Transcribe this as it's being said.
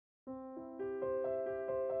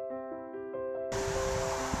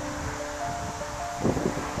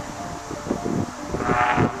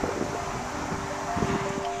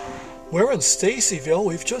We're in Stacyville.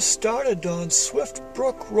 We've just started on Swift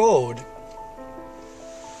Brook Road.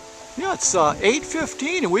 Yeah, it's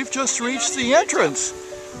 8:15 and we've just reached the entrance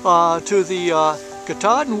to the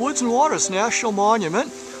Katahdin Woods and Waters National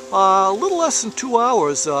Monument, a little less than 2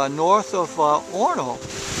 hours north of Orono.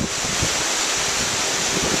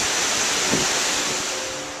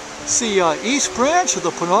 It's the east branch of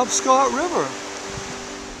the Penobscot River.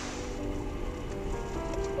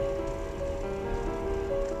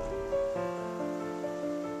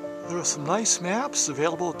 There are some nice maps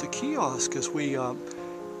available at the kiosk as we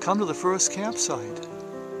come to the first campsite.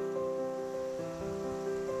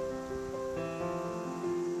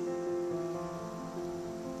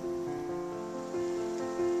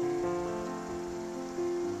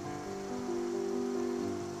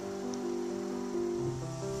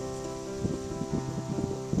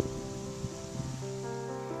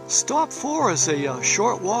 Stop 4 is a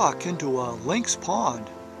short walk into Lynx Pond.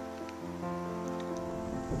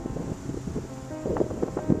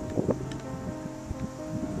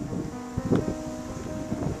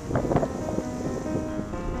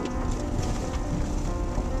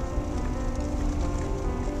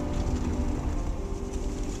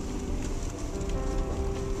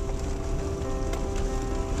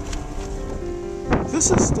 This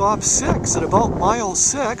is stop 6 at about mile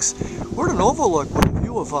 6. We're at an overlook with a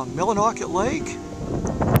view of Millinocket Lake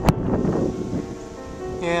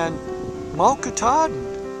and Mount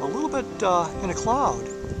Katahdin, a little bit in a cloud.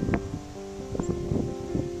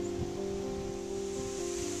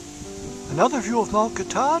 Another view of Mount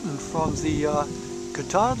Katahdin from the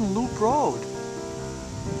Katahdin Loop Road.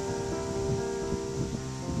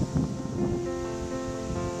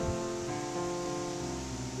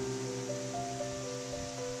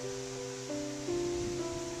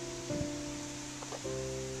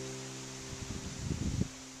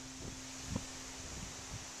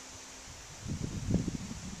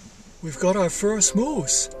 We've got our first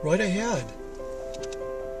moose right ahead.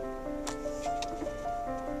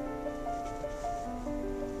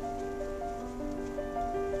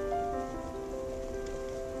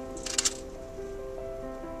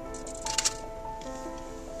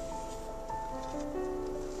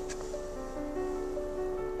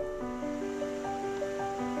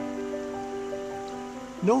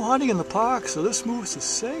 No hunting in the park, so this moose is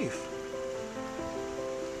safe.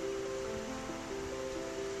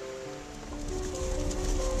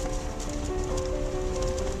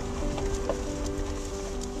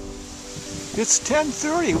 It's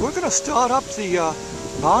 10:30. We're going to start up the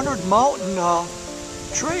Barnard Mountain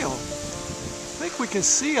trail. I think we can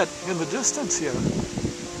see it in the distance here.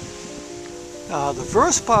 The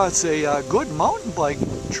first part's a good mountain bike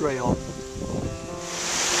trail.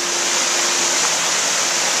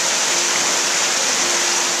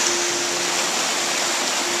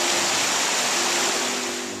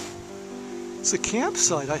 It's a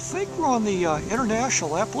campsite. I think we're on the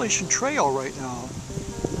International Appalachian Trail right now.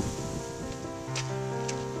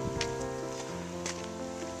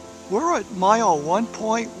 We're at mile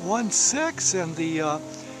 1.16 and the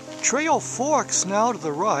trail forks now to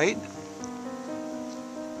the right.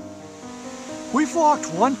 We've walked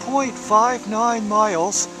 1.59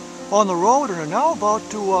 miles on the road and are now about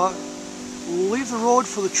to leave the road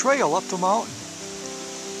for the trail up the mountain.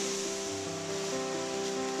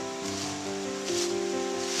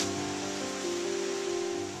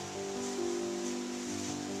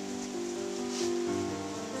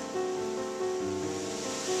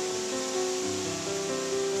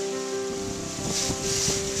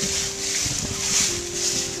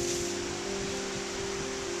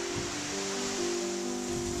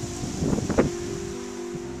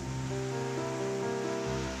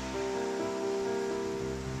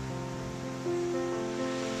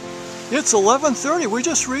 It's 11:30. We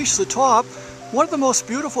just reached the top. One of the most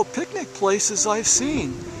beautiful picnic places I've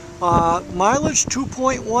seen. Mileage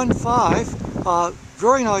 2.15.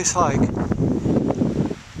 Very nice hike.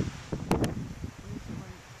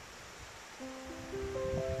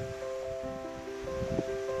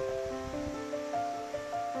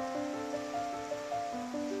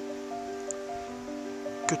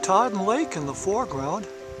 Katahdin Lake in the foreground.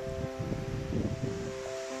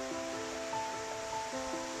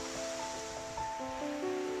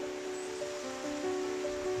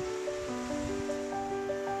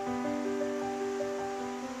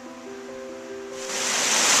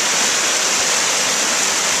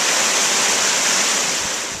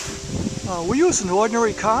 We use an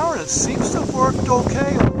ordinary car and it seems to have worked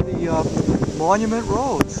okay on the Monument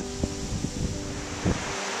Road.